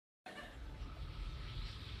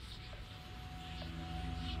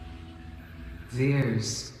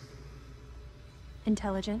Veers.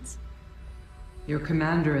 Intelligence? Your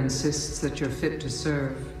commander insists that you're fit to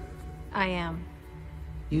serve. I am.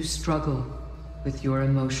 You struggle with your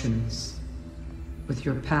emotions, with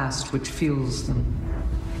your past which fuels them.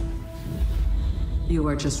 You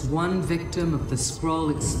are just one victim of the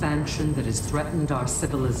Skrull expansion that has threatened our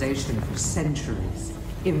civilization for centuries.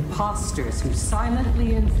 Imposters who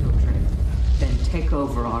silently infiltrate, then take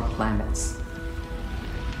over our planets.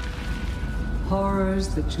 Horrors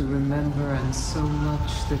that you remember and so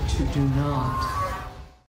much that you do not.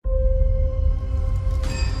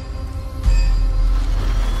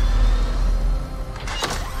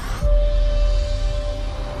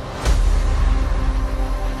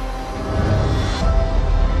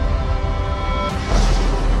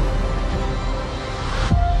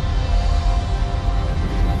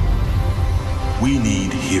 We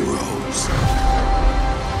need heroes.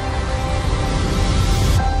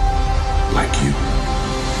 Like you.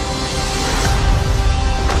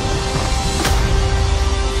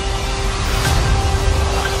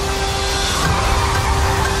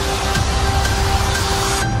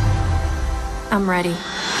 I'm ready.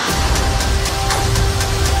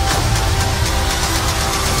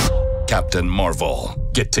 Captain Marvel.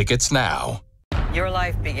 Get tickets now. Your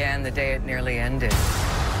life began the day it nearly ended.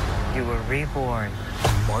 You were reborn.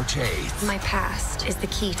 March 8th. My past is the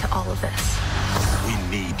key to all of this. We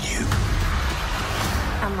need you.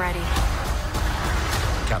 I'm ready.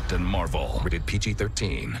 Captain Marvel. Rated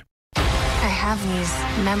PG-13. I have these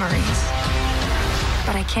memories,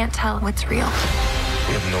 but I can't tell what's real.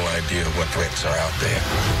 We have no idea what threats are out there.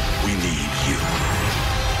 We need you.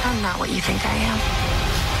 I'm not what you think I am.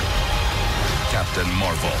 Captain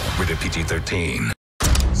Marvel. Rated PG-13.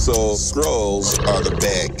 So, Skrulls are the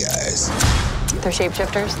bad guys. They're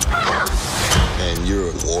shapeshifters? And you're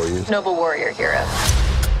a warrior. Noble warrior hero.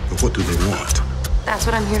 But what do they want? That's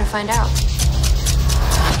what I'm here to find out.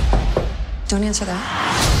 Don't answer that.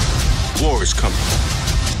 War is coming.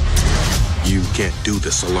 You can't do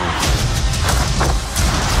this alone.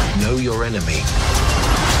 Know your enemy.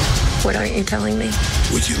 What aren't you telling me?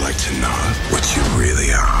 Would you like to know what you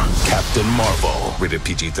really are? Captain Marvel. Rated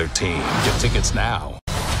PG-13. Get tickets now.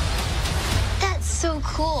 That's so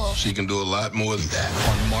cool. She can do a lot more than that.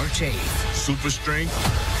 On March 8th. Super strength,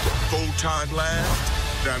 photon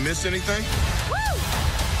blast. Did I miss anything? Woo!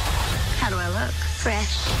 How do I look?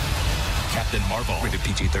 Fresh. Captain Marvel. Rated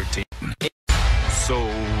PG-13. So,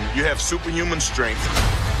 you have superhuman strength.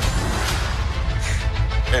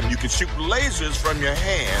 And you can shoot lasers from your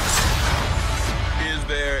hands. Is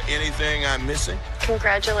there anything I'm missing?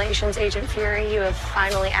 Congratulations, Agent Fury. You have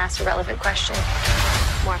finally asked a relevant question.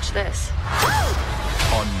 Watch this.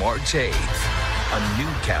 On March 8th, a new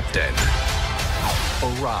captain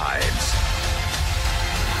arrives.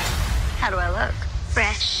 How do I look?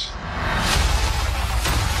 Fresh.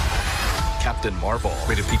 Captain Marvel.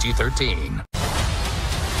 Rated PG-13.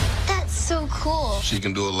 That's so cool. She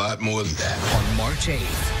can do a lot more than that. On March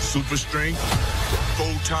 8th. Super strength,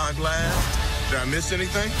 photon blast. Did I miss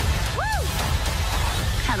anything? Woo!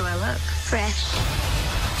 How do I look? Fresh.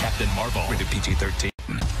 Captain Marvel. Rated PG-13.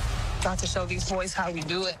 About to show these boys how we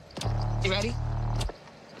do it. You ready?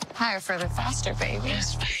 Higher, further, faster, baby.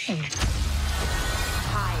 Yes, baby.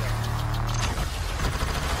 Higher.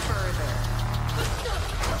 Further.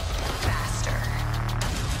 Faster.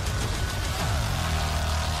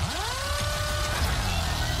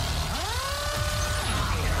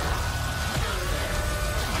 Higher. Further.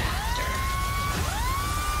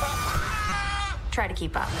 Faster. Try to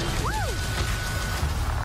keep up. Woo!